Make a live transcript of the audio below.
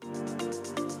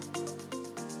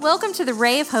Welcome to the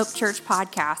Ray of Hope Church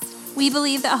podcast. We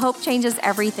believe that hope changes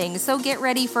everything, so get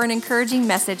ready for an encouraging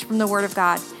message from the Word of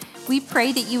God. We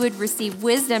pray that you would receive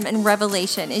wisdom and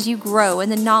revelation as you grow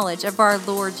in the knowledge of our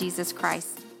Lord Jesus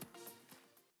Christ.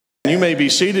 You may be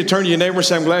seated. Turn to your neighbor and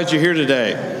say, I'm glad you're here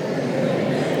today.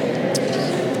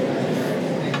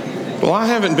 Well, I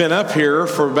haven't been up here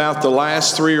for about the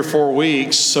last 3 or 4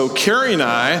 weeks, so Carrie and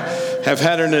I have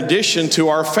had an addition to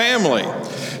our family.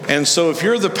 And so if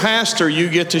you're the pastor, you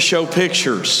get to show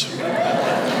pictures.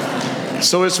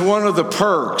 So it's one of the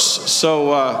perks.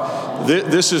 So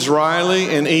this is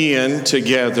Riley and Ian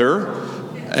together.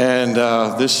 And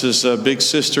this is a big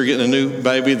sister getting a new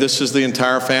baby. This is the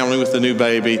entire family with the new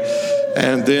baby.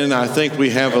 And then I think we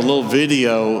have a little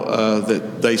video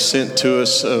that they sent to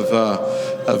us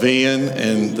of Ian.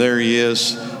 And there he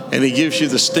is. And he gives you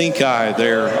the stink eye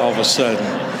there all of a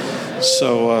sudden.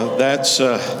 So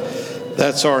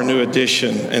that's our new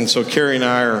addition. And so Carrie and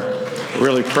I are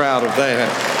really proud of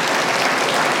that.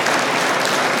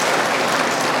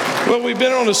 Well, we've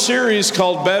been on a series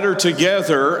called Better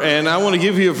Together, and I want to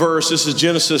give you a verse. This is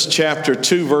Genesis chapter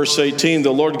 2, verse 18.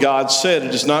 The Lord God said,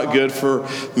 it is not good for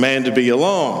man to be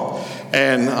alone.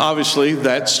 And obviously,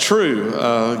 that's true.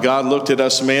 God looked at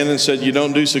us men and said, you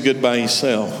don't do so good by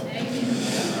yourself.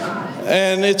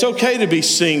 And it's okay to be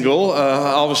single.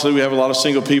 Obviously, we have a lot of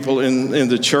single people in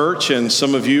the church, and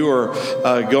some of you are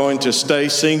going to stay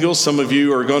single. Some of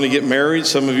you are going to get married.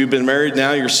 Some of you have been married,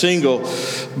 now you're single.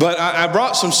 But I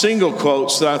brought some single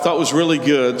quotes that I thought was really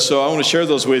good, so I want to share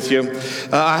those with you.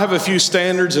 I have a few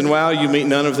standards, and wow, you meet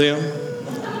none of them.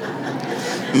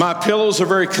 My pillows are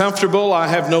very comfortable. I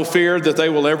have no fear that they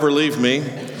will ever leave me.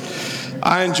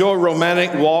 I enjoy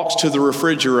romantic walks to the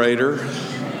refrigerator.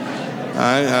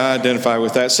 I identify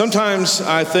with that. Sometimes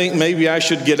I think maybe I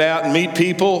should get out and meet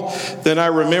people. Then I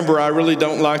remember I really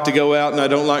don't like to go out and I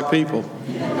don't like people.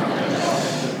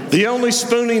 The only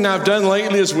spooning I've done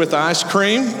lately is with ice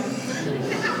cream.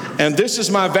 And this is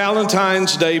my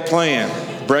Valentine's Day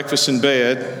plan. Breakfast in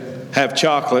bed, have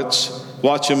chocolates,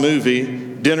 watch a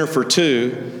movie, dinner for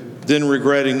two, then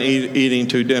regretting eating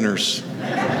 2 dinners.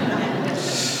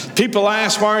 People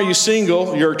ask, why are you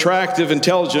single? You're attractive,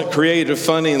 intelligent, creative,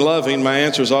 funny, and loving. My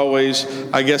answer is always,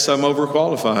 I guess I'm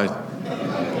overqualified.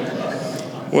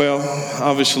 Well,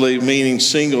 obviously, meaning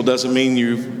single doesn't mean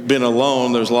you've been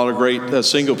alone. There's a lot of great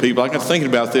single people. I got thinking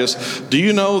about this. Do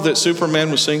you know that Superman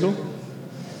was single?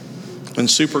 And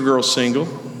Supergirl's single?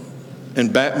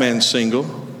 And Batman's single?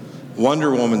 Wonder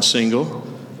Woman's single?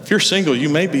 If you're single, you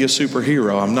may be a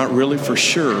superhero. I'm not really for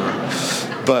sure.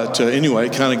 But anyway,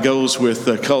 it kind of goes with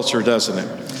the culture, doesn't it?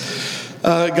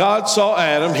 God saw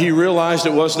Adam. He realized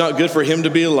it was not good for him to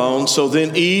be alone. So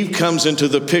then Eve comes into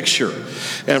the picture.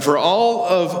 And for all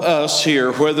of us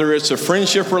here, whether it's a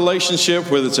friendship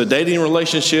relationship, whether it's a dating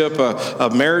relationship,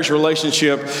 a marriage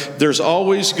relationship, there's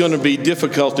always going to be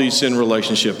difficulties in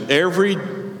relationship. Every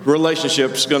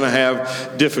relationship's going to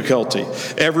have difficulty.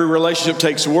 Every relationship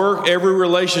takes work. Every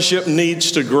relationship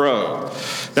needs to grow.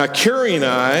 Now, Carrie and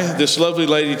I, this lovely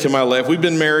lady to my left, we've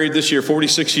been married this year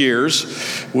 46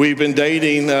 years. We've been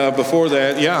dating before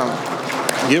that.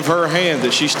 Yeah, give her a hand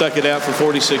that she stuck it out for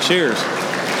 46 years.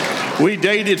 We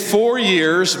dated 4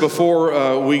 years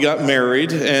before we got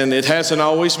married, and it hasn't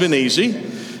always been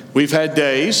easy. We've had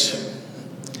days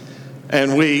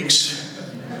and weeks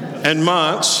and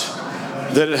months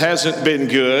that it hasn't been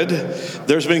good.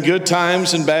 There's been good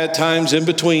times and bad times in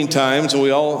between times, and we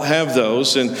all have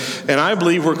those. And I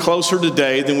believe we're closer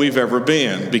today than we've ever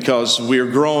been because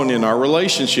we're growing in our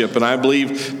relationship. And I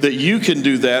believe that you can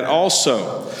do that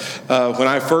also. When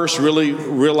I first really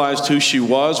realized who she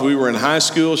was, we were in high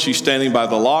school. She's standing by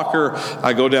the locker.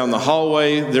 I go down the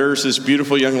hallway. There's this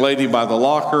beautiful young lady by the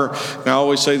locker. And I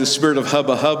always say the spirit of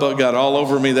hubba hubba got all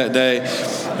over me that day.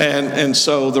 And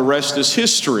so the rest is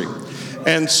history.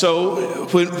 And so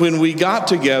when we got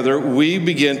together, we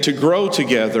began to grow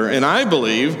together. And I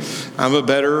believe I'm a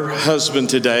better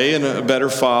husband today and a better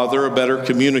father, a better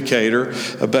communicator,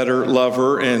 a better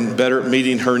lover, and better at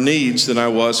meeting her needs than I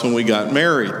was when we got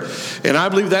married. And I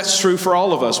believe that's true for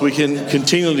all of us. We can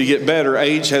continually get better.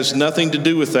 Age has nothing to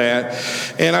do with that.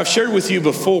 And I've shared with you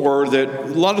before that a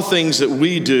lot of things that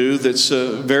we do that's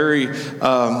very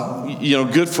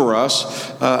good for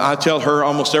us. I tell her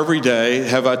almost every day,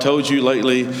 have I told you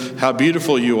lately how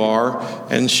beautiful you are?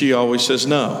 And she always says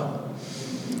no.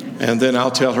 And then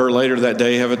I'll tell her later that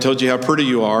day, have I told you how pretty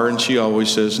you are? And she always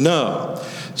says no.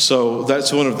 So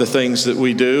that's one of the things that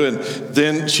we do. And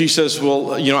then she says,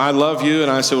 well, I love you. And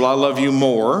I said, well, I love you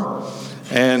more.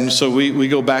 And so we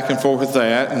go back and forth with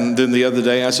that. And then the other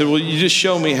day I said, well, you just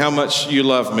show me how much you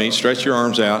love me. Stretch your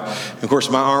arms out. And of course,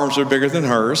 my arms are bigger than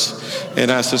hers. And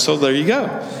I said, so there you go.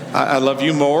 I love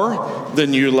you more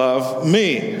than you love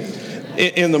me.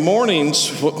 In the mornings,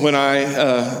 when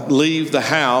I leave the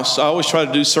house, I always try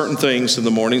to do certain things in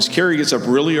the mornings. Carrie gets up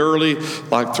really early,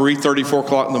 like 3:30, 4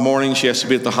 o'clock in the morning. She has to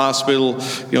be at the hospital.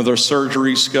 There's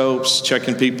surgery scopes,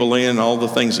 checking people in, all the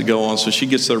things that go on. So she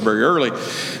gets there very early.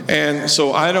 And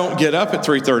so I don't get up at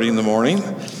 3:30 in the morning.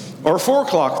 Or 4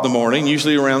 o'clock in the morning,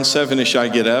 usually around 7-ish I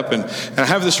get up, and I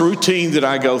have this routine that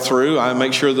I go through. I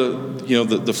make sure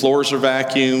the floors are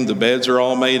vacuumed, the beds are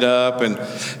all made up,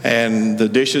 and the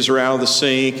dishes are out of the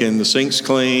sink, and the sink's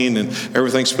clean, and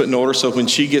everything's put in order. So when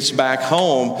she gets back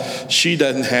home, she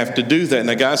doesn't have to do that.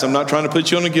 Now, guys, I'm not trying to put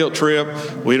you on a guilt trip.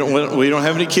 We don't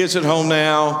have any kids at home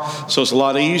now, so it's a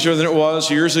lot easier than it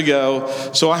was years ago.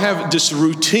 So I have this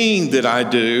routine that I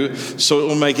do, so it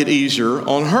will make it easier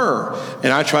on her,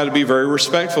 and I try to be very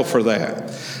respectful for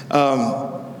that.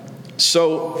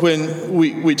 So when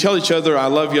we tell each other, I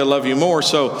love you more.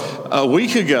 So a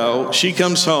week ago, she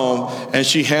comes home and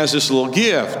she has this little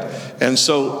gift. And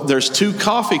so there's 2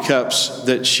 coffee cups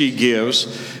that she gives.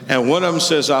 And one of them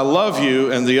says, I love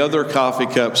you. And the other coffee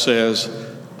cup says,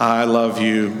 I love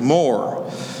you more.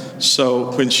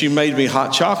 So when she made me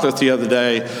hot chocolate the other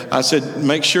day, I said,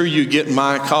 make sure you get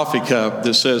my coffee cup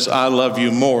that says, I love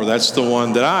you more. That's the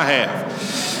one that I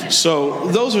have. So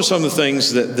those are some of the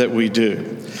things that we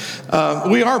do.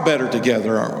 We are better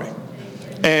together, aren't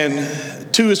we?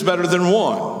 And 2 is better than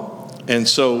 1. And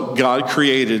so God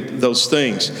created those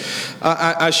things.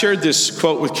 I shared this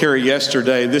quote with Carrie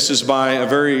yesterday. This is by a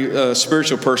very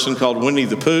spiritual person called Winnie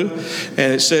the Pooh.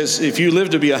 And it says, if you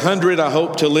live to be 100, I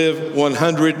hope to live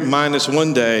 100 minus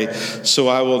 1 day, so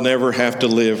I will never have to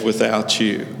live without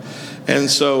you. And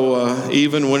so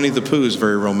even Winnie the Pooh is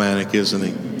very romantic, isn't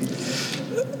he?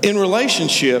 In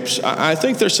relationships, I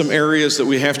think there's some areas that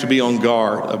we have to be on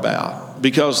guard about,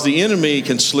 because the enemy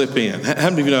can slip in.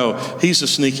 How many of you know he's a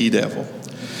sneaky devil?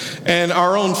 And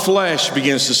our own flesh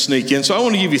begins to sneak in. So I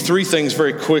want to give you 3 things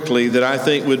very quickly that I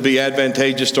think would be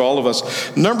advantageous to all of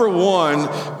us. Number one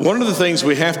of the things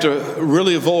we have to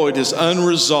really avoid is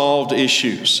unresolved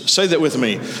issues. Say that with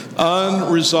me.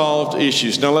 Unresolved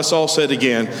issues. Now let's all say it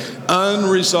again.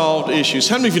 Unresolved issues.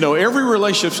 How many of you know every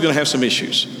relationship is going to have some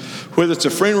issues? Whether it's a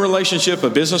friend relationship, a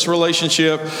business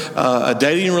relationship, a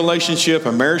dating relationship,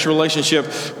 a marriage relationship,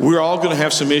 we're all going to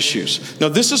have some issues. Now,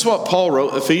 this is what Paul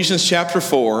wrote, Ephesians chapter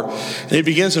 4, and he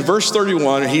begins in verse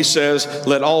 31, and he says,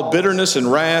 let all bitterness and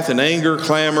wrath and anger,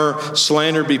 clamor,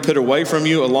 slander be put away from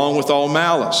you, along with all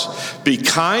malice. Be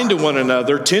kind to one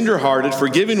another, tenderhearted,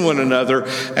 forgiving one another,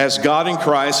 as God in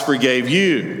Christ forgave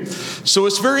you. So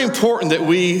it's very important that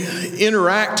we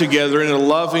interact together in a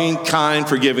loving, kind,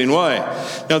 forgiving way.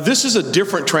 Now, this is a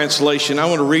different translation. I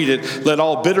want to read it. Let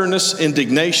all bitterness,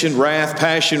 indignation, wrath,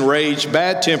 passion, rage,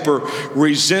 bad temper,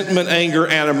 resentment, anger,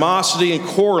 animosity, and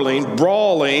quarreling,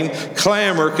 brawling,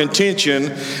 clamor,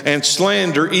 contention, and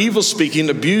slander, evil speaking,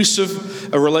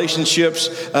 abusive relationships,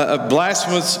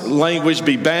 blasphemous language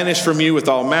be banished from you, with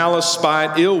all malice,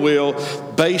 spite, ill will,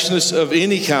 baseness of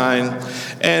any kind,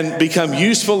 and become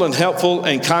useful and helpful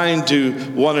and kind to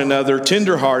one another,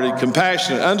 tenderhearted,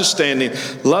 compassionate, understanding,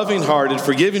 loving-hearted,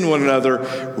 forgiving one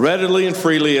another readily and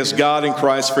freely as God in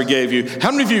Christ forgave you.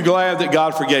 How many of you are glad that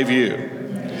God forgave you?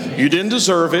 You didn't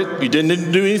deserve it. You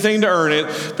didn't do anything to earn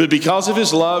it. But because of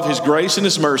His love, His grace, and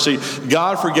His mercy,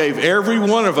 God forgave every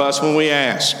one of us when we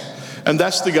asked. And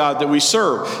that's the God that we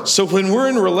serve. So when we're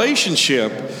in a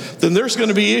relationship, then there's going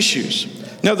to be issues.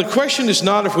 Now, the question is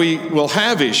not if we will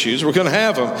have issues. We're going to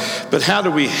have them. But how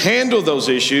do we handle those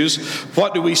issues?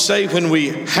 What do we say when we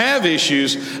have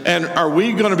issues? And are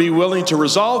we going to be willing to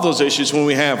resolve those issues when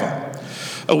we have them?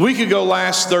 A week ago,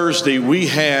 last Thursday, we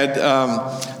had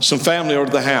some family over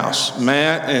to the house.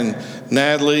 Matt and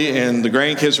Natalie and the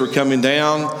grandkids were coming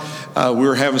down. We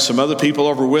were having some other people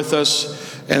over with us.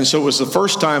 And so it was the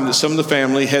first time that some of the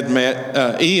family had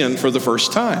met Ian for the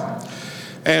first time.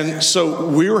 And so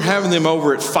we were having them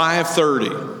over at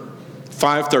 5:30.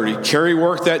 5:30. Carrie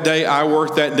worked that day. I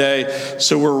worked that day.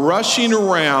 So we're rushing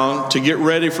around to get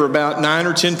ready for about 9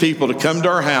 or 10 people to come to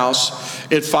our house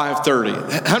at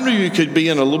 5:30. How many of you could be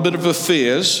in a little bit of a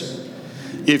fizz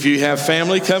if you have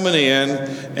family coming in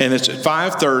and it's at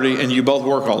 5:30 and you both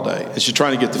work all day? As you're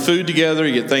trying to get the food together,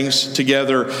 you get things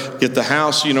together, get the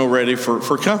house, ready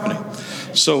for company.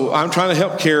 So I'm trying to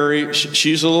help Carrie.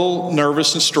 She's a little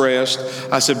nervous and stressed.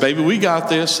 I said, baby, we got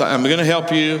this. I'm going to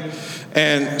help you.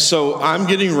 And so I'm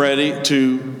getting ready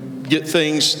to get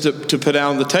things to put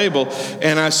out on the table.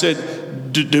 And I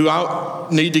said, do I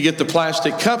need to get the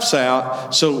plastic cups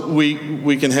out so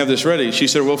we can have this ready. She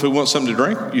said, well, if we want something to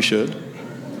drink, you should.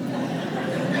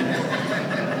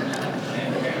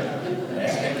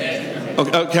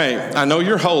 Okay, I know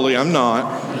you're holy. I'm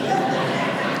not.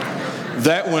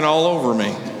 That went all over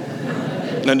me.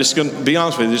 And I'm just going to be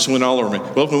honest with you, it just went all over me.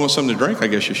 Well, if we want something to drink, I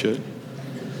guess you should.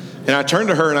 And I turned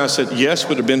to her and I said, yes,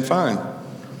 would have been fine.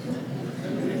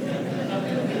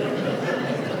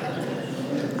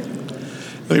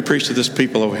 Let me preach to this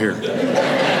people over here.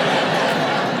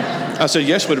 I said,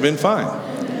 yes, would have been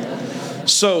fine.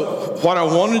 So what I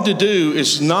wanted to do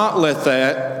is not let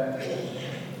that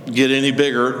get any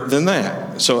bigger than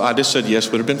that. So I just said,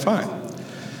 yes, would have been fine.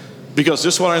 Because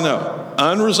this is what I know.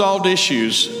 Unresolved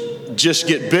issues just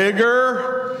get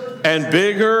bigger and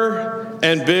bigger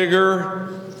and bigger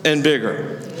and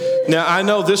bigger. Now, I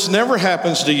know this never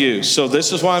happens to you, so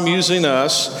this is why I'm using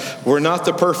us. We're not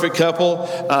the perfect couple.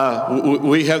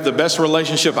 We have the best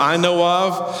relationship I know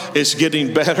of. It's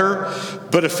getting better.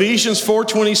 But Ephesians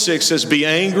 4:26 says, be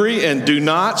angry and do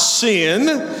not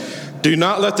sin. Do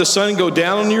not let the sun go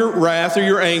down on your wrath or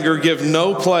your anger. Give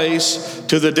no place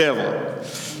to the devil.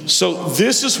 So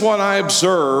this is what I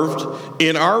observed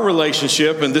in our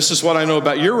relationship, and this is what I know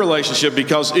about your relationship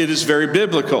because it is very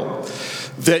biblical.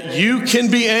 That you can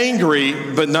be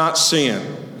angry but not sin.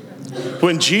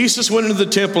 When Jesus went into the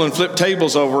temple and flipped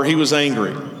tables over, he was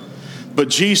angry. But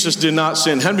Jesus did not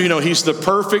sin. How many of you know he's the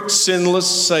perfect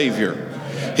sinless Savior?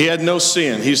 He had no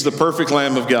sin. He's the perfect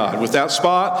Lamb of God, without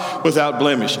spot, without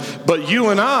blemish. But you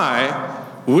and I,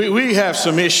 we have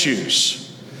some issues.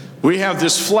 We have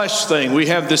this flesh thing. We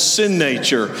have this sin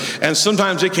nature. And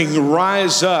sometimes it can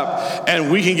rise up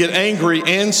and we can get angry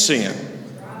and sin.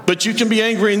 But you can be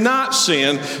angry and not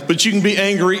sin, but you can be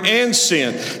angry and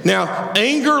sin. Now,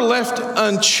 anger left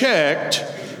unchecked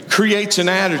creates an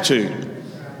attitude.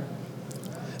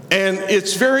 And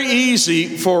it's very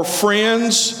easy for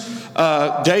friends,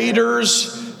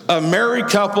 daters, married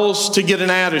couples to get an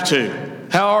attitude.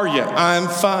 How are you? I'm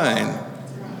fine.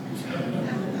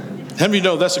 How many of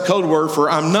you know that's a code word for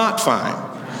I'm not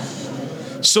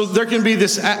fine? So there can be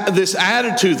this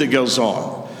attitude that goes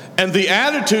on. And the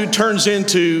attitude turns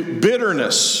into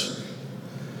bitterness.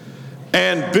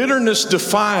 And bitterness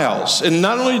defiles. And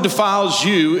not only defiles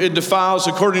you, it defiles,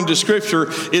 according to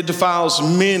Scripture, it defiles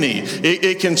many.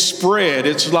 It can spread.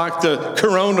 It's like the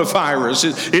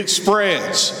coronavirus. It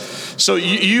spreads. So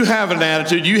you have an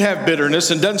attitude, you have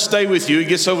bitterness, and it doesn't stay with you. It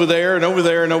gets over there and over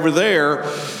there and over there.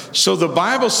 So the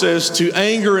Bible says to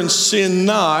anger and sin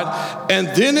not. And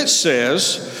then it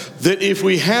says that if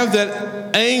we have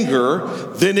that anger,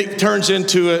 then it turns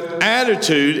into an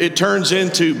attitude. It turns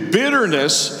into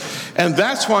bitterness. And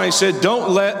that's why he said,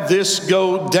 don't let this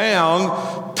go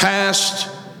down past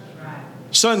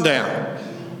sundown.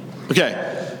 Okay.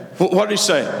 What did he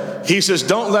say? He says,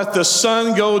 don't let the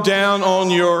sun go down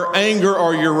on your anger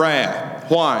or your wrath.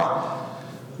 Why?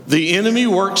 The enemy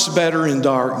works better in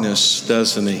darkness,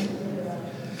 doesn't he?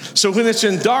 So when it's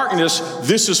in darkness,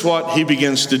 this is what he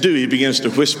begins to do. He begins to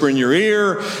whisper in your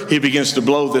ear. He begins to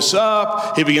blow this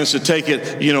up. He begins to take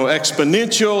it,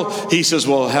 exponential. He says,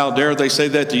 well, how dare they say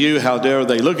that to you? How dare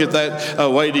they look at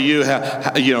that way to you?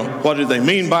 What do they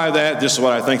mean by that? This is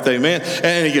what I think they meant.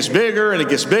 And it gets bigger and it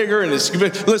gets bigger. And it's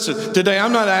listen, today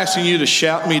I'm not asking you to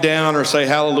shout me down or say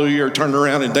hallelujah or turn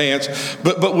around and dance.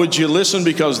 But would you listen?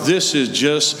 Because this is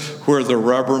just where the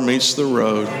rubber meets the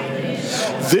road.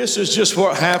 This is just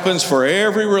what happens for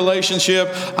every relationship.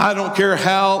 I don't care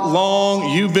how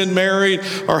long you've been married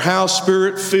or how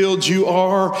spirit-filled you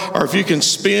are or if you can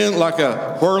spin like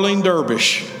a whirling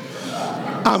dervish.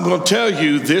 I'm going to tell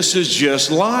you, this is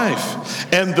just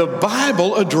life. And the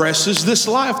Bible addresses this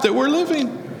life that we're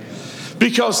living.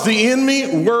 Because the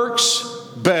enemy works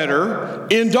better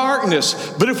in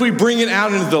darkness. But if we bring it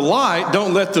out into the light,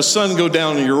 don't let the sun go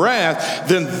down in your wrath,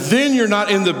 then you're not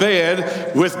in the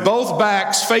bed with both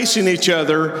backs facing each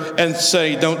other and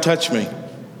say, don't touch me.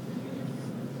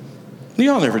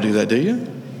 Y'all never do that, do you?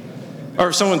 Or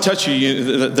if someone touches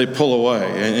you, they pull away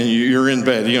and you're in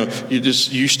bed.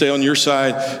 You stay on your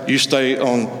side, you stay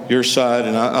on your side,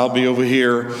 and I'll be over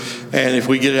here. And if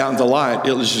we get it out in the light,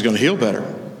 it's just going to heal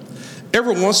better.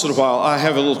 Every once in a while, I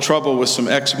have a little trouble with some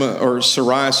eczema or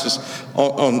psoriasis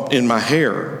in my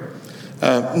hair.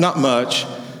 Not much,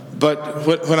 but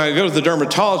when I go to the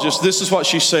dermatologist, this is what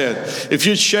she said. If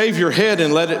you'd shave your head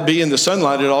and let it be in the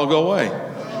sunlight, it'd all go away.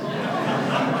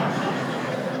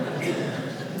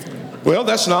 Well,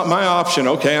 that's not my option,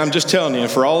 okay? I'm just telling you.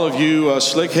 For all of you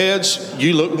slick heads,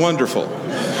 you look wonderful.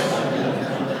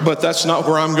 But that's not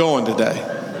where I'm going today.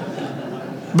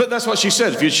 But that's what she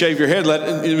said. If you shave your head, let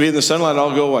it be in the sunlight, it'll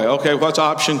all go away. Okay, what's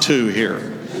option 2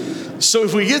 here? So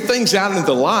if we get things out into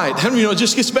the light, how do you know it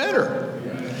just gets better?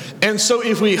 And so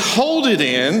if we hold it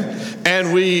in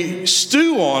and we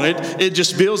stew on it, it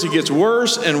just builds, it gets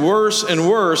worse and worse and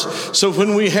worse. So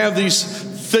when we have these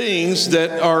things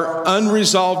that are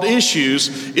unresolved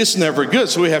issues, it's never good.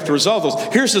 So we have to resolve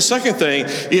those. Here's the second thing.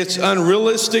 It's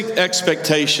unrealistic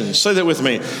expectations. Say that with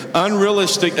me.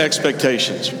 Unrealistic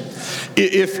expectations.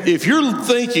 If you're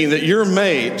thinking that your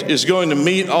mate is going to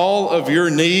meet all of your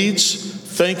needs,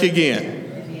 think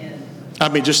again. I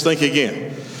mean, just think again.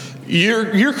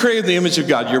 You're created in the image of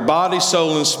God, your body,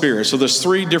 soul, and spirit. So there's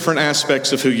 3 different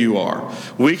aspects of who you are.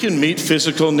 We can meet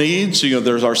physical needs.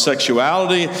 There's our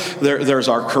sexuality, there's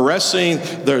our caressing,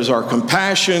 there's our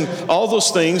compassion. All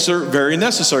those things are very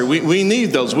necessary. We need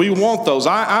those. We want those.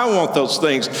 I want those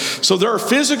things. So there are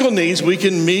physical needs we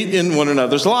can meet in one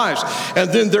another's lives.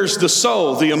 And then there's the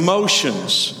soul, the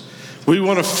emotions. We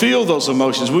want to feel those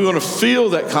emotions. We want to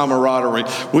feel that camaraderie.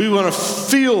 We want to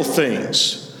feel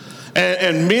things.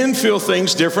 And men feel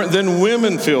things different than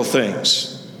women feel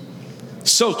things.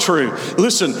 So true.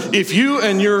 Listen, if you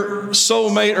and your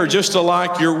soulmate are just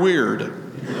alike, you're weird.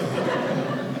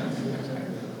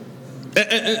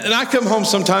 And I come home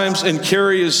sometimes and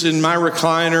Carrie is in my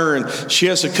recliner and she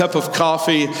has a cup of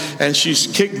coffee and she's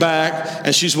kicked back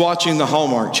and she's watching the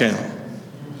Hallmark Channel.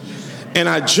 And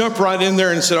I jump right in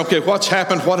there and said, okay, what's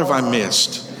happened? What have I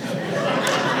missed?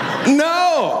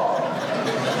 No!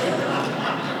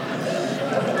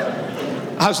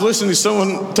 I was listening to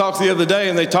someone talk the other day,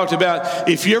 and they talked about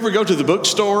if you ever go to the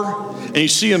bookstore and you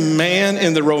see a man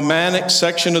in the romantic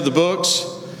section of the books,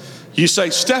 you say,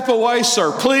 step away,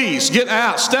 sir, please, get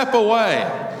out, step away.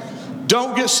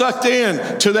 Don't get sucked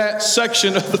in to that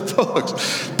section of the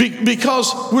books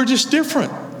because we're just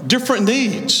different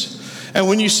needs. And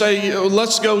when you say,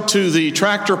 let's go to the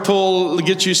tractor pull,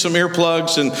 get you some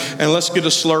earplugs, and let's get a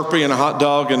Slurpee and a hot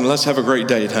dog, and let's have a great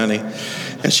date, honey.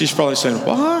 And she's probably saying,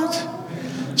 what?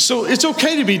 So it's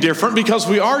okay to be different because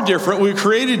we are different. We're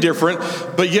created different,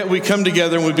 but yet we come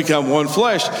together and we become one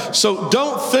flesh. So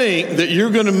don't think that you're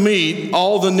going to meet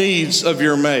all the needs of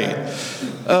your mate.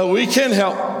 We can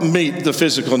help meet the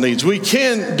physical needs. We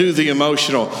can do the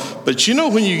emotional. But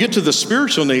when you get to the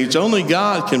spiritual needs, only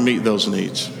God can meet those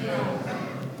needs.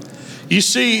 You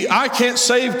see, I can't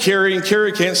save Carrie and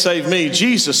Carrie can't save me.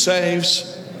 Jesus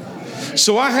saves.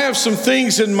 So I have some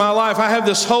things in my life. I have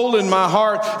this hole in my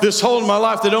heart, this hole in my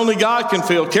life that only God can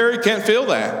fill. Carrie can't fill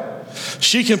that.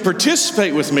 She can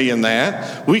participate with me in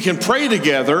that. We can pray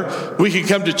together. We can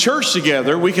come to church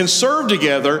together. We can serve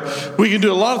together. We can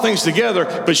do a lot of things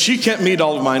together, but she can't meet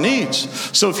all of my needs.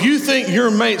 So if you think your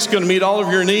mate's going to meet all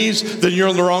of your needs, then you're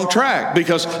on the wrong track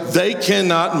because they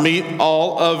cannot meet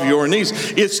all of your needs.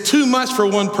 It's too much for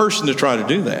one person to try to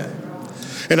do that.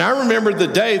 And I remember the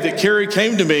day that Carrie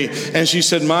came to me and she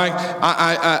said, Mike,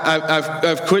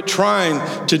 I've quit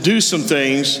trying to do some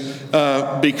things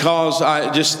because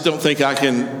I just don't think I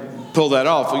can pull that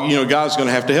off. God's going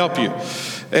to have to help you.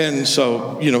 And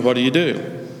so, what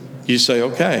do? You say,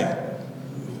 okay,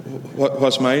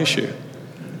 what's my issue?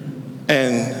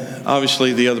 And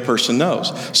obviously the other person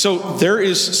knows. So there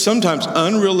is sometimes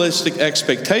unrealistic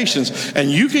expectations, and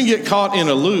you can get caught in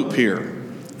a loop here.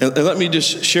 And let me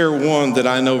just share one that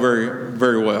I know very,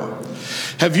 very well.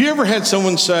 Have you ever had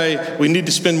someone say, we need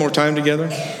to spend more time together?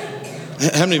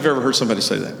 How many of you have ever heard somebody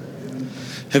say that?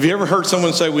 Have you ever heard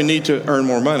someone say, we need to earn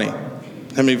more money?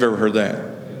 How many of you have ever heard that?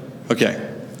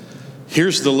 Okay.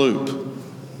 Here's the loop.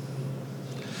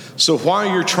 So while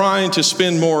you're trying to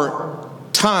spend more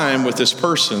time with this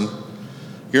person,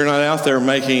 you're not out there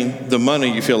making the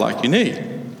money you feel like you need.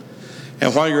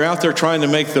 And while you're out there trying to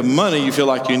make the money you feel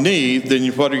like you need, then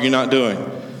what are you not doing?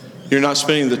 You're not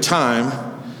spending the time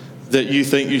that you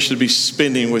think you should be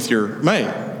spending with your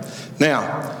mate.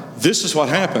 Now, this is what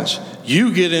happens.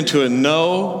 You get into a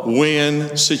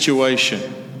no-win situation.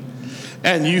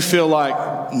 And you feel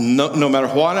like no matter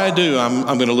what I do, I'm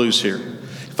going to lose here.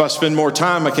 If I spend more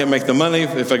time, I can't make the money.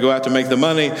 If I go out to make the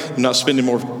money, I'm not spending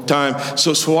more time.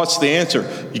 So what's the answer?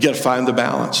 You got to find the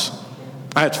balance.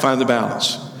 I have to find the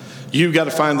balance. You've got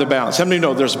to find the balance. How many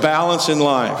know there's balance in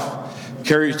life?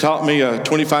 Carrie taught me a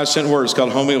 25-cent word. It's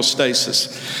called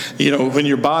homeostasis. When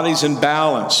your body's in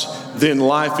balance, then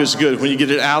life is good. When you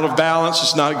get it out of balance,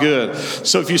 it's not good.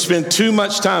 So if you spend too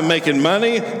much time making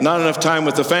money, not enough time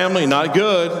with the family, not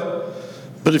good.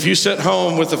 But if you sit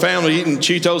home with the family eating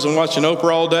Cheetos and watching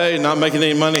Oprah all day and not making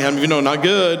any money, how many of you know not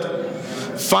good?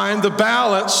 Find the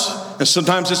balance And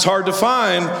sometimes it's hard to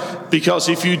find, because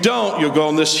if you don't, you'll go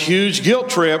on this huge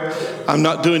guilt trip. I'm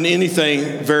not doing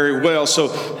anything very well.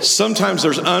 So sometimes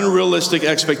there's unrealistic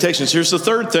expectations. Here's the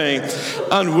third thing: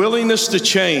 unwillingness to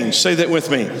change. Say that with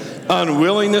me.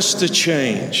 Unwillingness to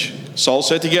change. It's all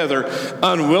said together.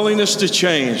 Unwillingness to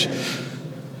change.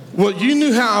 Well, you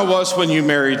knew how I was when you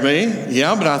married me.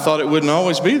 Yeah, but I thought it wouldn't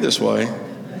always be this way.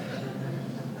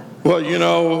 Well, you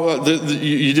know,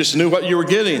 you just knew what you were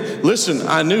getting. Listen,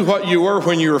 I knew what you were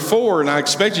when you were 4, and I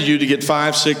expected you to get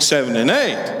 5, 6, 7, and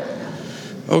 8.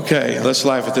 Okay, let's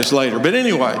laugh at this later. But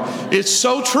anyway, it's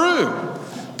so true,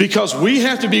 because we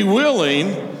have to be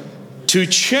willing to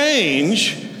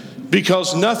change,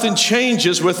 because nothing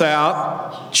changes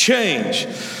without change.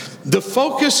 The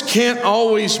focus can't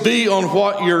always be on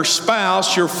what your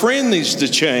spouse, your friend needs to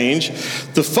change.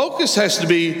 The focus has to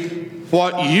be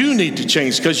what you need to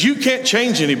change, because you can't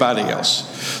change anybody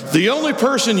else. The only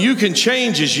person you can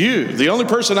change is you. The only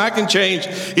person I can change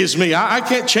is me. I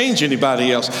can't change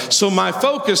anybody else. So my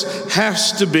focus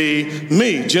has to be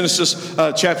me. Genesis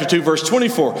chapter 2, verse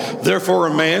 24. Therefore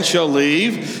a man shall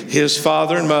leave his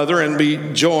father and mother and be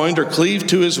joined or cleave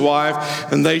to his wife,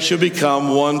 and they shall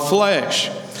become one flesh.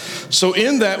 So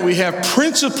in that we have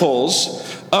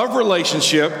principles of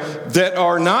relationship that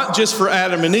are not just for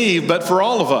Adam and Eve, but for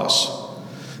all of us.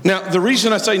 Now, the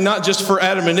reason I say not just for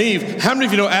Adam and Eve, how many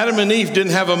of you know Adam and Eve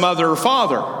didn't have a mother or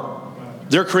father?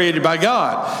 They're created by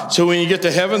God. So when you get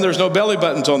to heaven, there's no belly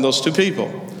buttons on those two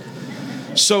people.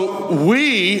 So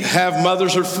we have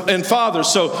mothers and fathers.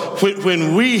 So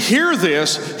when we hear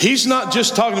this, he's not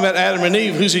just talking about Adam and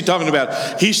Eve. Who's he talking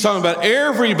about? He's talking about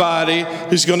everybody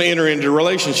who's going to enter into a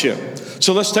relationship.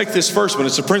 So let's take this first one.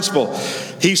 It's a principle.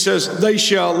 He says, they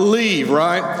shall leave,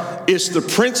 right? It's the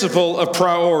principle of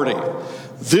priority.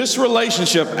 This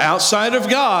relationship outside of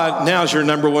God now is your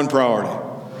number one priority.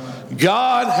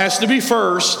 God has to be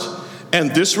first, and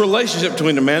this relationship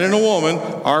between a man and a woman,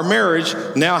 our marriage,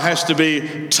 now has to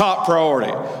be top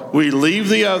priority. We leave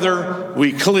the other,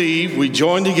 we cleave, we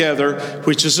join together,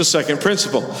 which is the second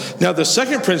principle. Now, the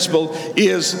second principle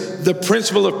is the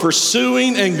principle of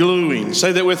pursuing and gluing.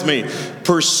 Say that with me.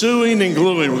 Pursuing and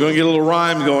gluing. We're going to get a little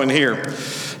rhyme going here.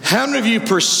 How many of you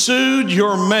pursued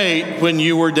your mate when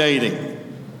you were dating?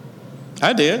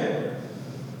 I did.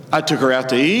 I took her out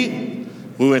to eat.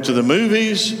 We went to the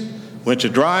movies. Went to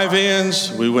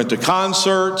drive-ins, we went to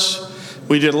concerts,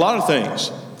 we did a lot of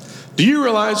things. Do you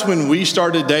realize when we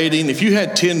started dating, if you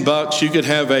had $10, you could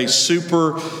have a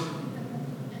super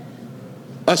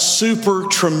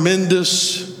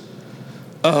tremendous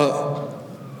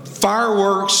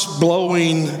fireworks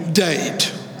blowing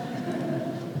date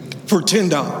for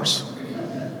 $10.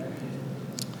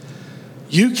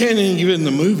 You can't even get in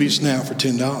the movies now for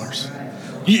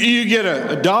 $10. You get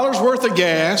a dollar's worth of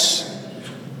gas,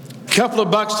 couple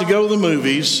of bucks to go to the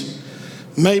movies,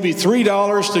 maybe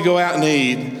 $3 to go out and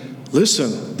eat.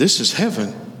 Listen, this is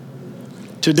heaven.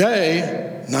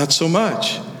 Today, not so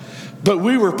much. But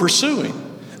we were pursuing,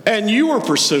 and you were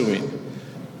pursuing.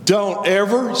 Don't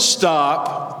ever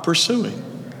stop pursuing.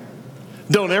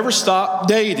 Don't ever stop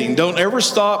dating. Don't ever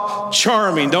stop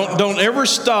charming. Don't ever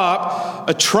stop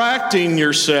attracting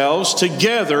yourselves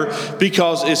together,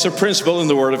 because it's a principle in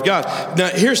the Word of God. Now,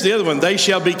 here's the other one. They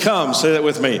shall become. Say that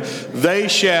with me. They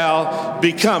shall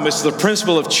become. It's the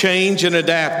principle of change and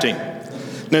adapting.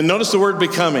 Now, notice the word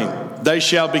becoming. They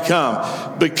shall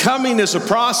become. Becoming is a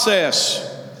process.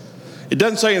 It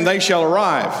doesn't say, and they shall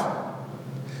arrive.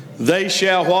 They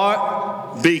shall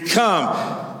what?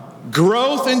 Become.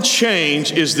 Growth and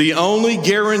change is the only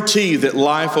guarantee that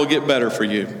life will get better for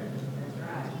you.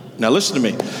 Now listen to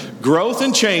me. Growth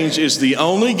and change is the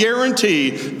only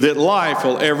guarantee that life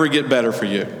will ever get better for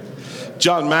you.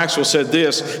 John Maxwell said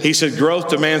this. He said, growth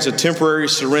demands a temporary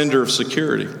surrender of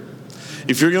security.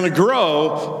 If you're going to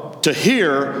grow to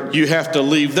here, you have to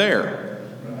leave there.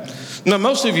 Now,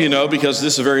 most of you know, because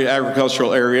this is a very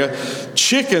agricultural area,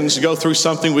 chickens go through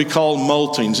something we call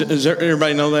molting. Does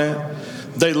everybody know that?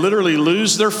 They literally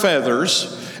lose their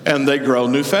feathers and they grow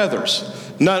new feathers.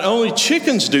 Not only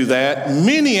chickens do that,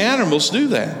 many animals do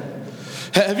that.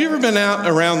 Have you ever been out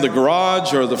around the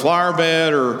garage or the flower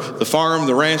bed or the farm,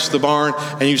 the ranch, the barn,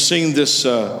 and you've seen this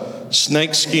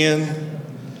snake skin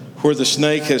where the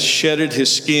snake has shedded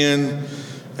his skin,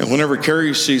 and whenever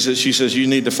Carrie sees it, she says, you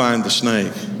need to find the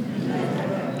snake.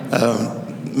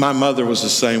 My mother was the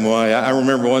same way. I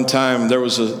remember one time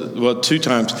two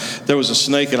times, there was a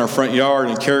snake in our front yard,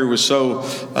 and Carrie was so,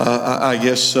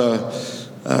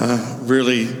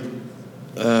 really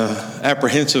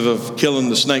apprehensive of killing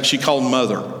the snake. She called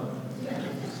Mother.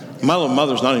 My little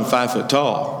mother's not even 5 foot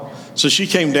tall. So she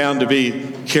came down to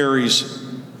be Carrie's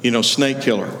snake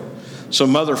killer. So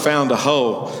mother found a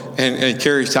hoe, and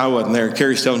Carrie's, I wasn't there.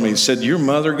 Carrie's telling me, he said, your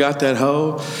mother got that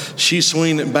hoe? She's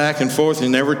swinging it back and forth,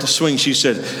 and never to swing. She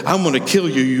said, I'm going to kill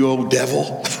you, you old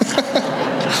devil.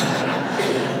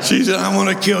 She said, I'm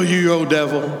going to kill you, you old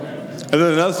devil. And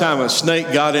then another time a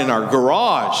snake got in our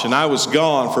garage, and I was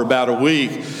gone for about a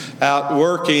week out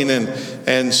working.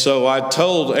 And so I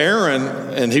told Aaron,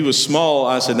 and he was small,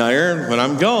 I said, now Aaron, when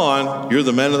I'm gone, you're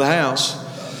the man of the house.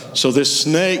 So this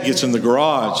snake gets in the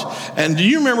garage. And do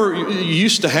you remember, you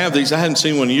used to have these, I hadn't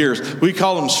seen one in years, we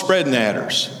call them spread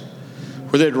natters,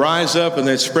 where they'd rise up and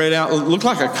they'd spread out. It looked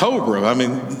like a cobra. I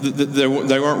mean, they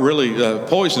weren't really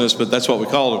poisonous, but that's what we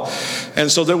called them. And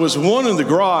so there was one in the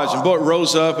garage, and boy, it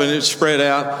rose up and it spread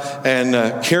out.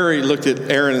 And Carrie looked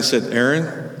at Aaron and said,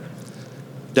 Aaron,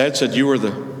 Dad said you were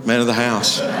the man of the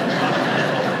house.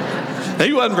 Now,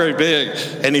 he wasn't very big.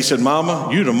 And he said, Mama,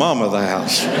 you the mama of the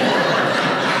house.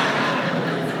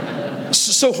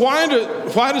 So why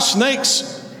do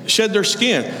snakes shed their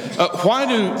skin? Why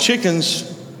do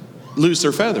chickens lose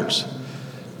their feathers?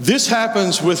 This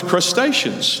happens with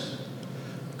crustaceans,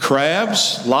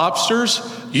 crabs, lobsters.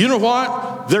 You know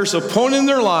what? There's a point in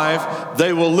their life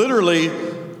they will literally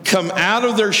come out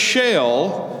of their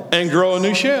shell and grow a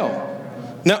new shell.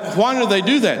 Now, why do they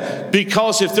do that?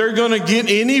 Because if they're going to get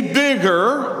any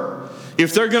bigger,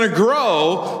 if they're going to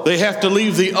grow, they have to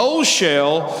leave the old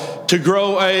shell to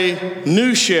grow a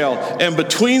new shell. And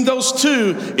between those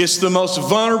two, it's the most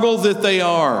vulnerable that they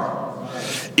are.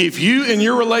 If you in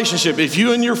your relationship, if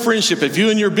you in your friendship, if you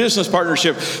in your business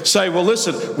partnership say, well,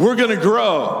 listen, we're going to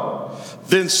grow,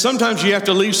 then sometimes you have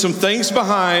to leave some things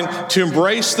behind to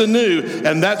embrace the new.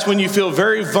 And that's when you feel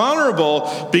very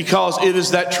vulnerable, because it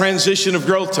is that transition of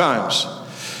growth times.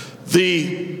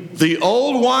 The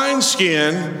old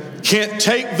wineskin can't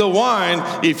take the wine.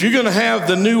 If you're going to have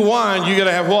the new wine, you're going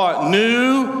to have what?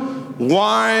 New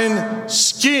wine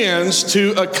skins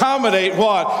to accommodate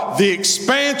what? The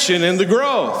expansion and the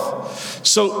growth.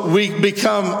 So we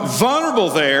become vulnerable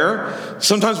there.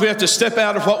 Sometimes we have to step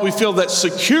out of what we feel that's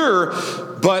secure.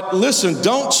 But listen,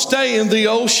 don't stay in the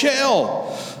old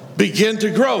shell. Begin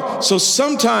to grow. So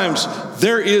sometimes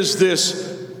there is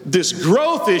this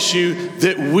growth issue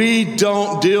that we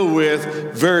don't deal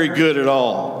with very good at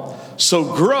all.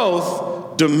 So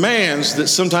growth demands that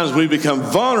sometimes we become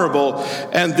vulnerable,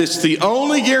 and it's the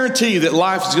only guarantee that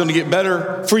life is going to get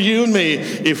better for you and me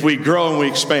if we grow and we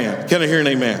expand. Can I hear an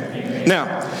amen? Amen.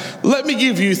 Now, let me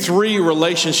give you 3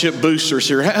 relationship boosters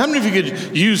here. How many of you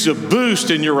could use a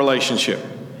boost in your relationship?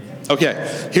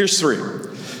 Okay, here's 3.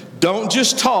 Don't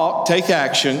just talk, take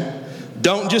action.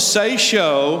 Don't just say,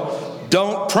 show.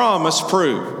 Don't promise,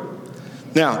 prove.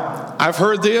 Now, I've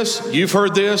heard this. You've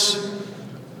heard this.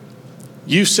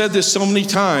 You've said this so many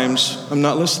times, I'm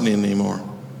not listening anymore.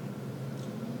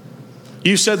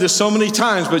 You've said this so many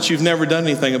times, but you've never done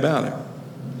anything about it.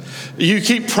 You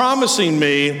keep promising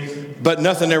me, but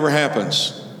nothing ever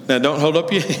happens. Now, don't hold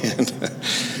up your hand.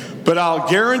 But I'll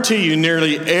guarantee you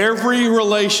nearly every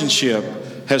relationship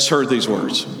has heard these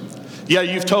words. Yeah,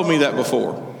 you've told me that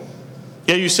before.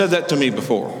 Yeah, you said that to me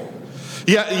before.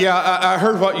 Yeah, I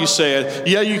heard what you said.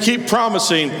 Yeah, you keep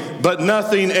promising, but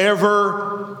nothing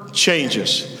ever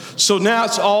changes. So now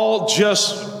it's all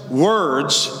just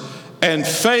words, and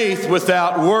faith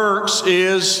without works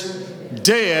is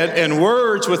dead, and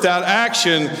words without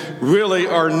action really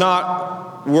are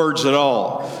not words at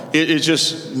all. It is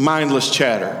just mindless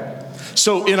chatter.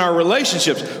 So in our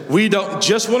relationships, we don't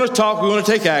just want to talk, we want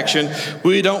to take action.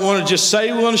 We don't want to just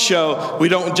say we want to show. We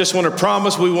don't just want to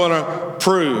promise, we want to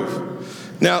prove.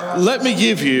 Now, let me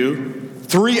give you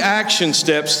 3 action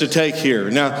steps to take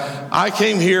here. Now, I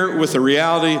came here with the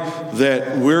reality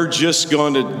that we're just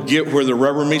going to get where the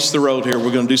rubber meets the road here.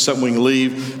 We're going to do something we can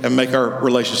leave and make our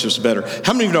relationships better.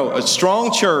 How many of you know a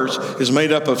strong church is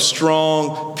made up of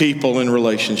strong people in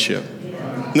relationship?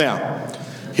 Now,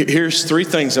 here's 3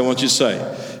 things I want you to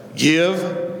say.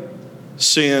 Give,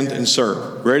 send, and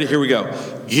serve. Ready? Here we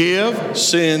go. Give,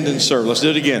 send, and serve. Let's do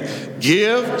it again.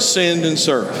 Give, send, and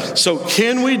serve. So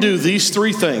can we do these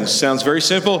 3 things? Sounds very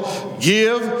simple.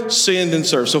 Give, send, and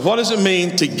serve. So what does it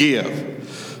mean to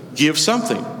give? Give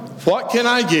something. What can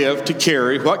I give to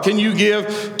Carrie? What can you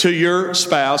give to your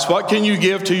spouse? What can you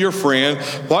give to your friend?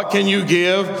 What can you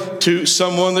give to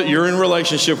someone that you're in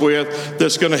relationship with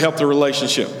that's going to help the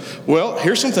relationship? Well,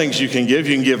 here's some things you can give.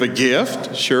 You can give a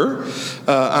gift, sure.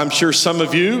 I'm sure some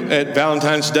of you at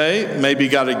Valentine's Day maybe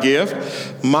got a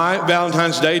gift. My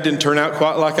Valentine's Day didn't turn out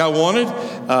quite like I wanted.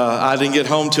 I didn't get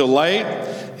home till late,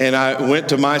 and I went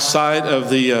to my side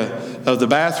of the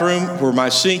bathroom where my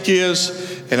sink is,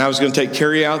 and I was going to take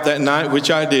Carrie out that night, which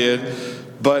I did.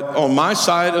 But on my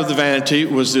side of the vanity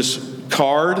was this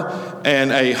card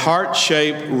and a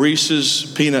heart-shaped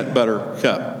Reese's peanut butter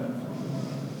cup.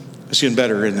 It's getting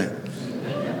better, isn't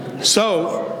it?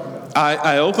 So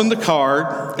I opened the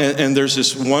card, and there's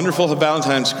this wonderful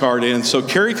Valentine's card in. So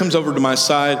Carrie comes over to my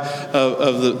side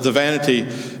of the vanity,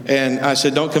 and I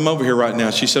said, don't come over here right now.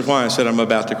 She said, why? I said, I'm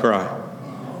about to cry.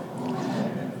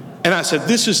 And I said,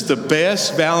 this is the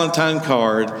best Valentine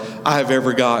card I have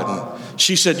ever gotten.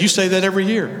 She said, you say that every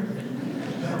year.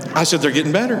 I said, they're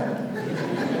getting better.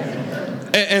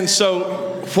 And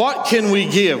so what can we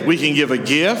give? We can give a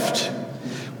gift.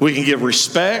 We can give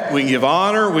respect. We can give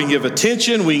honor. We can give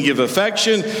attention. We can give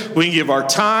affection. We can give our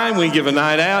time. We can give a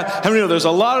night out. How many know there's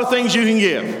a lot of things you can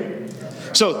give?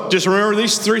 So just remember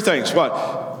these three things.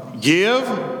 What?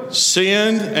 Give,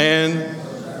 send,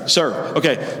 and serve.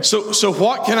 Okay, so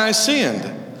what can I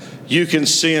send? You can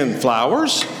send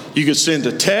flowers. You can send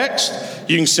a text.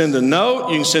 You can send a note.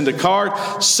 You can send a card.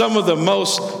 Some of the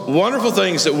most wonderful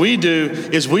things that we do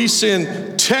is we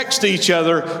send text to each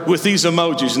other with these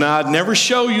emojis. Now, I'd never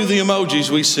show you the emojis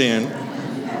we send.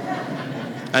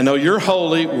 I know you're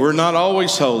holy. We're not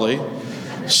always holy.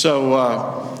 So,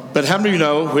 but how many of you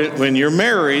know when you're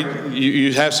married,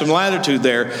 you have some latitude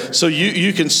there. So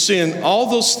you can send all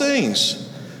those things.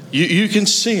 You can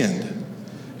send.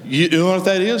 You know what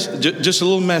that is? Just a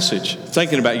little message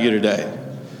thinking about you today.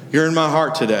 You're in my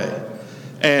heart today.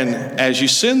 And as you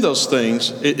send those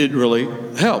things, it really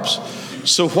helps.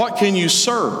 So what can you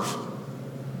serve?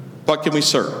 What can we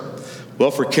serve?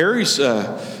 Well, for Carrie's,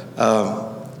 side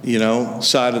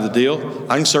of the deal,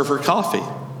 I can serve her coffee.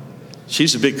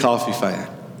 She's a big coffee fan.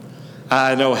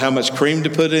 I know how much cream to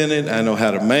put in it. I know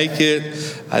how to make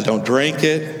it. I don't drink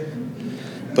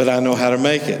it, but I know how to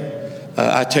make it.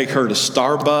 I take her to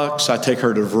Starbucks. I take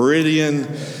her to Veridian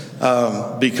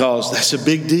because that's a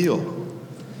big deal.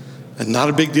 And not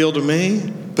a big deal to me,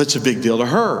 but it's a big deal to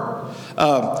her.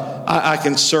 I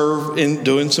can serve in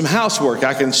doing some housework.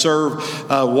 I can serve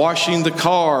washing the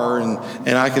car,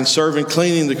 and I can serve in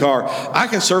cleaning the car. I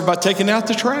can serve by taking out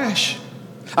the trash.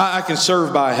 I can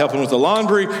serve by helping with the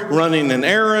laundry, running an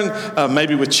errand,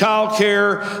 maybe with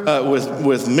childcare,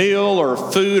 with meal or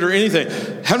food or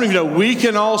anything. How many of you know we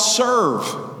can all serve?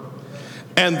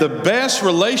 And the best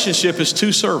relationship is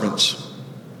two servants.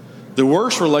 The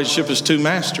worst relationship is two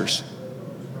masters.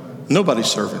 Nobody's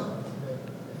serving.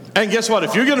 And guess what?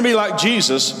 If you're going to be like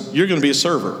Jesus, you're going to be a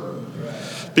server.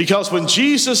 Because when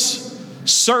Jesus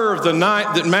served the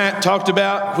night that Matt talked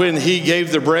about when he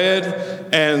gave the bread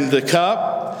and the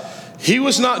cup, he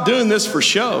was not doing this for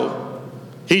show.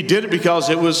 He did it because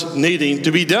it was needing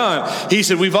to be done. He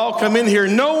said, we've all come in here.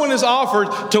 No one is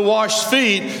offered to wash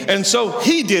feet. And so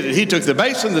he did it. He took the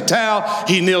basin, the towel.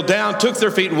 He kneeled down, took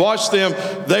their feet, and washed them.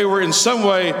 They were in some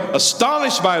way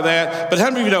astonished by that. But how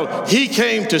many of you know he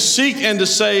came to seek and to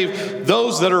save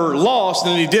those that are lost,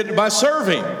 and he did it by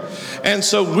serving. And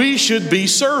so we should be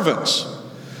servants.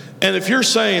 And if you're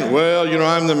saying, well,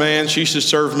 I'm the man, she should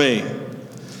serve me.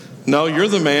 No, you're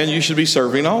the man, you should be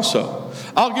serving also.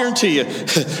 I'll guarantee you,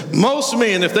 most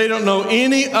men, if they don't know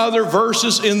any other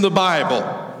verses in the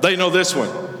Bible, they know this one.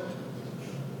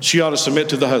 She ought to submit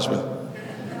to the husband.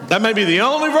 That may be the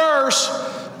only verse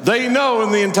they know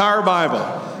in the entire Bible.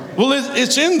 Well,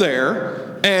 it's in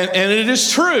there, and it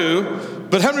is true,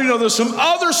 but how many know there's some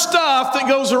other stuff that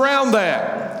goes around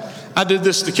that? I did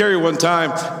this to Carrie one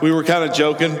time. We were kind of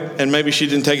joking, and maybe she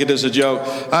didn't take it as a joke.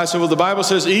 I said, well, the Bible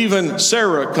says even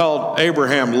Sarah called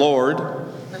Abraham Lord.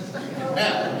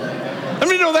 Let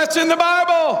me know that's in the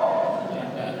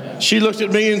Bible. She looked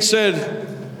at me and said,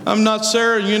 I'm not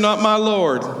Sarah, you're not my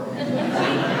Lord.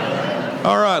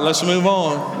 All right, let's move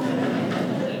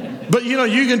on. But you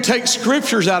can take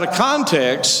scriptures out of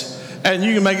context, and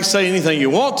you can make it say anything you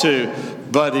want to.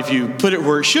 But if you put it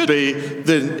where it should be,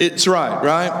 then it's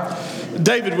right?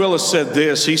 David Willis said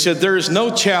this. He said, there is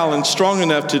no challenge strong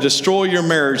enough to destroy your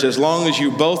marriage as long as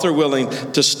you both are willing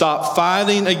to stop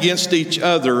fighting against each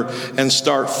other and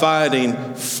start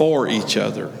fighting for each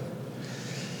other.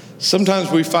 Sometimes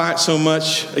we fight so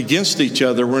much against each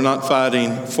other, we're not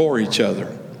fighting for each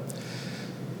other.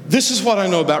 This is what I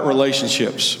know about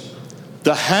relationships.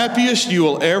 The happiest you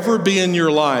will ever be in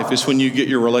your life is when you get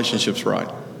your relationships right.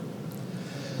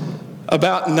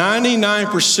 About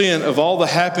 99% of all the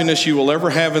happiness you will ever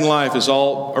have in life is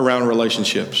all around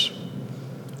relationships.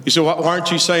 You say, why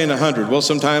aren't you saying 100? Well,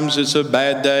 sometimes it's a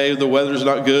bad day, the weather's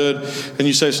not good, and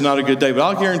you say it's not a good day. But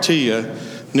I'll guarantee you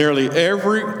Nearly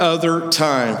every other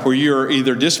time where you're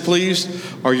either displeased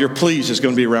or you're pleased is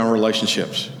going to be around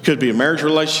relationships. Could be a marriage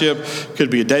relationship, could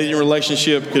be a dating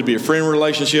relationship, could be a friend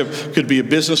relationship, could be a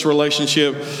business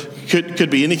relationship, could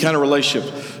be any kind of relationship.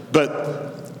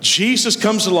 But Jesus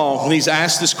comes along and he's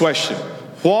asked this question,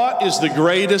 what is the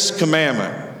greatest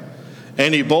commandment?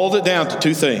 And he boiled it down to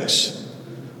two things.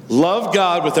 Love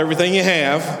God with everything you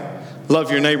have, love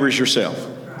your neighbor as yourself.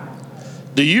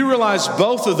 Do you realize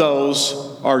both of those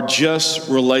are just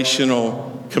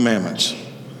relational commandments?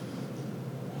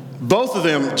 Both of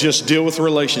them just deal with a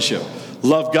relationship.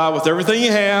 Love God with everything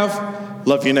you have,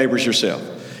 love your neighbors yourself.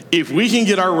 If we can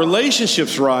get our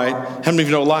relationships right, how many of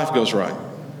you know life goes right?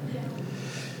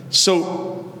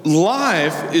 So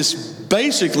life is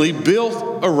basically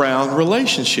built around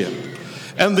relationship.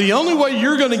 And the only way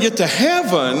you're going to get to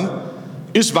heaven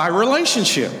is by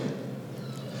relationship.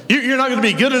 You're not going to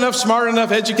be good enough, smart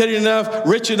enough, educated enough,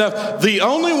 rich enough. The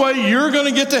only way you're going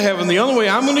to get to heaven, the only way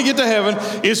I'm going to get to heaven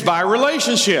is by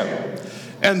relationship.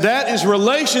 And that is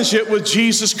relationship with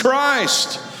Jesus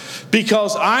Christ.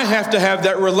 Because I have to have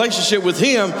that relationship with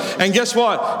him. And guess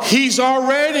what? He's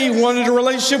already wanted a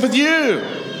relationship with you.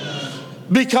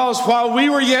 Because while we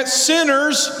were yet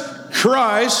sinners,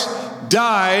 Christ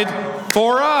died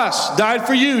for us, died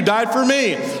for you, died for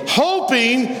me,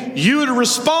 hoping you would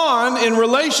respond in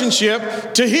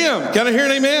relationship to him. Can I hear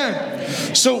an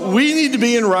amen? So we need to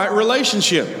be in right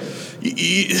relationship.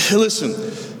 Listen,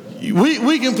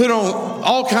 we can put on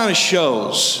all kind of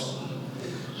shows.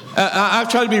 I've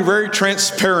tried to be very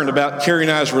transparent about Carrie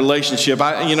and I's relationship.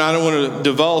 I don't want to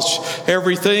divulge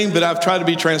everything, but I've tried to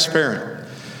be transparent.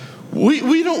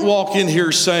 We don't walk in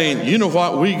here saying, you know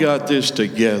what, we got this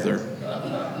together.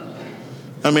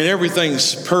 I mean,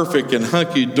 everything's perfect and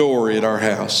hunky-dory at our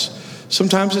house.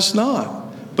 Sometimes it's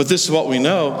not. But this is what we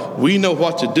know. We know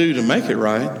what to do to make it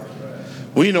right.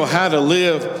 We know how to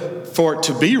live for it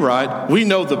to be right. We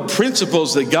know the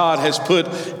principles that God has put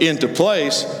into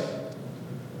place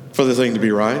for the thing to be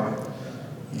right.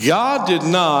 God did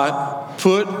not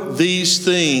put these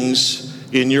things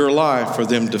in your life for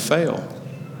them to fail.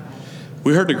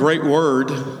 We heard a great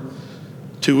word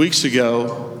 2 weeks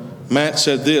ago. Matt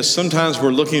said this, sometimes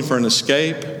we're looking for an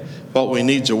escape. What we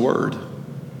need is a word.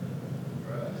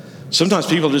 Sometimes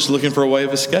people are just looking for a way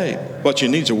of escape. What you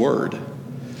need is a word.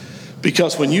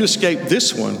 Because when you escape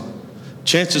this one,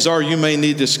 chances are you may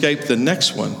need to escape the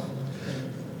next one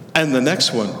and the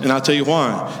next one. And I'll tell you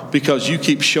why. Because you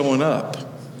keep showing up.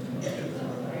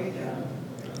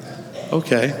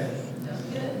 Okay.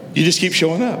 You just keep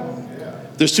showing up.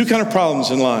 There's two kinds of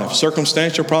problems in life.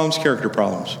 Circumstantial problems, character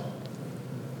problems.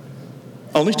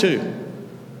 Only two.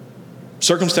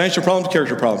 Circumstantial problems,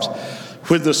 character problems.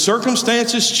 When the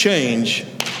circumstances change,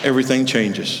 everything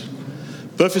changes.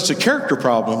 But if it's a character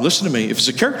problem, listen to me, if it's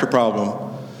a character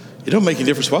problem, it don't make any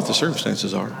difference what the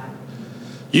circumstances are.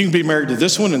 You can be married to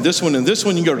this one and this one and this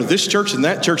one. You can go to this church and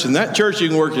that church and that church. You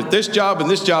can work at this job and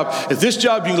this job. At this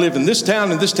job, you can live in this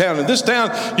town and this town and this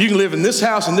town. You can live in this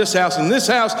house and this house and this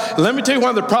house. And let me tell you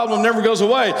why the problem never goes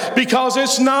away. Because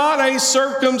it's not a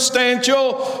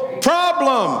circumstantial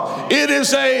problem. It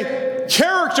is a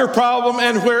character problem.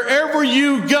 And wherever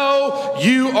you go,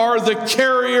 you are the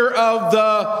carrier of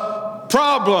the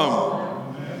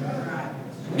problem.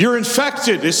 You're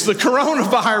infected. It's the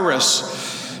coronavirus.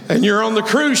 And you're on the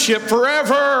cruise ship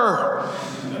forever.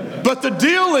 But the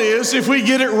deal is, if we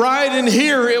get it right in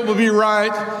here, it will be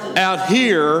right out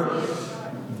here.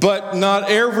 But not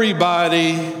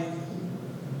everybody's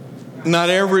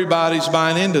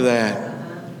buying into that.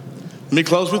 Let me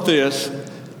close with this.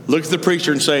 Look at the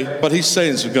preacher and say, what he's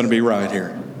saying is going to be right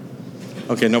here.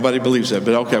 Okay, nobody believes that,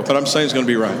 but okay, what I'm saying is going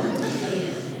to be right.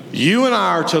 You and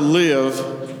I are to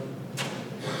live,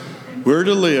 we're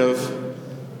to live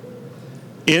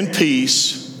in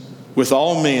peace with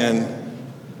all men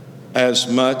as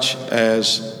much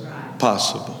as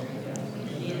possible.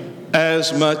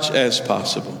 As much as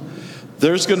possible.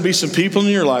 There's going to be some people in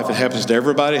your life, it happens to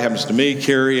everybody, it happens to me,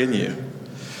 Carrie, and you.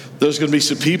 There's going to be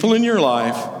some people in your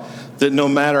life that no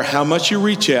matter how much you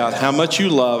reach out, how much you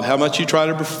love, how much you try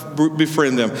to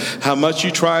befriend them, how much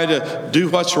you try to do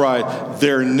what's right,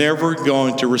 they're never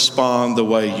going to respond the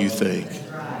way you think.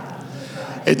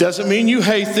 It doesn't mean you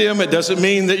hate them. It doesn't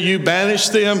mean that you banish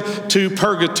them to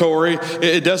purgatory.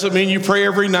 It doesn't mean you pray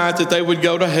every night that they would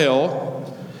go to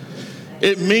hell.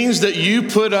 It means that you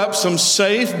put up some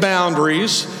safe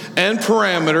boundaries and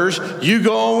parameters. You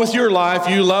go on with your life.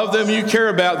 You love them. You care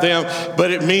about them. But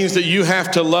it means that you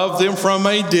have to love them from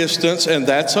a distance, and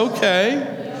that's okay.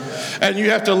 And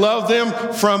you have to love them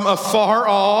from afar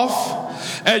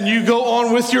off. and you go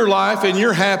on with your life and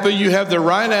you're happy, you have the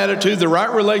right attitude, the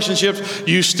right relationships,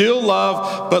 you still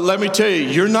love, but let me tell you,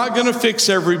 you're not going to fix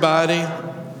everybody.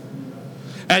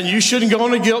 And you shouldn't go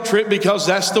on a guilt trip because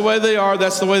that's the way they are,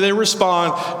 that's the way they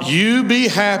respond. You be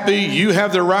happy, you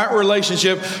have the right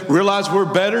relationship, realize we're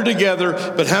better together,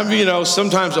 but how many of you know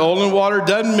sometimes oil and water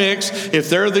doesn't mix? If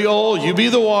they're the oil, you be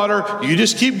the water, you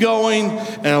just keep going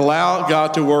and allow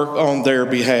God to work on their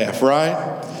behalf,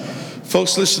 right?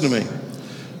 Folks, listen to me.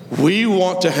 We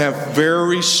want to have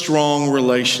very strong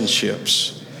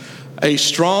relationships. A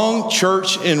strong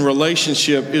church in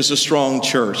relationship is a strong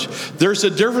church. There's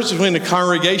a difference between a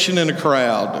congregation and a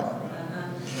crowd.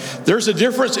 There's a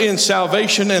difference in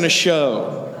salvation and a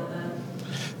show.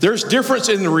 There's difference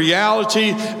in the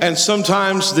reality and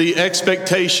sometimes the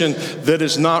expectation that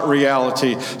is not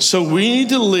reality. So we need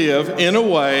to live in a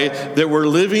way that we're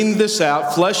living this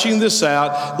out, fleshing this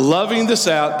out, loving this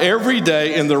out every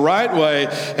day in the right way.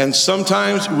 And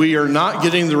sometimes we are not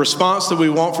getting the response that we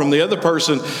want from the other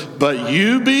person, but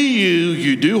you be you,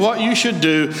 you do what you should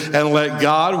do, and let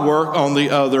God work on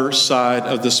the other side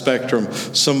of the spectrum.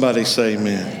 Somebody say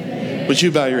amen. Would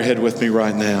you bow your head with me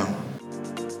right now?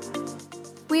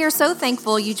 We are so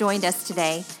thankful you joined us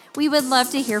today. We would love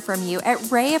to hear from you at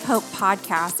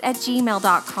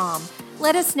rayofhopepodcast@gmail.com.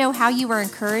 Let us know how you were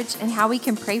encouraged and how we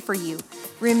can pray for you.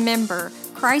 Remember,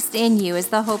 Christ in you is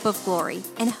the hope of glory,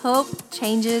 and hope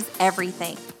changes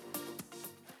everything.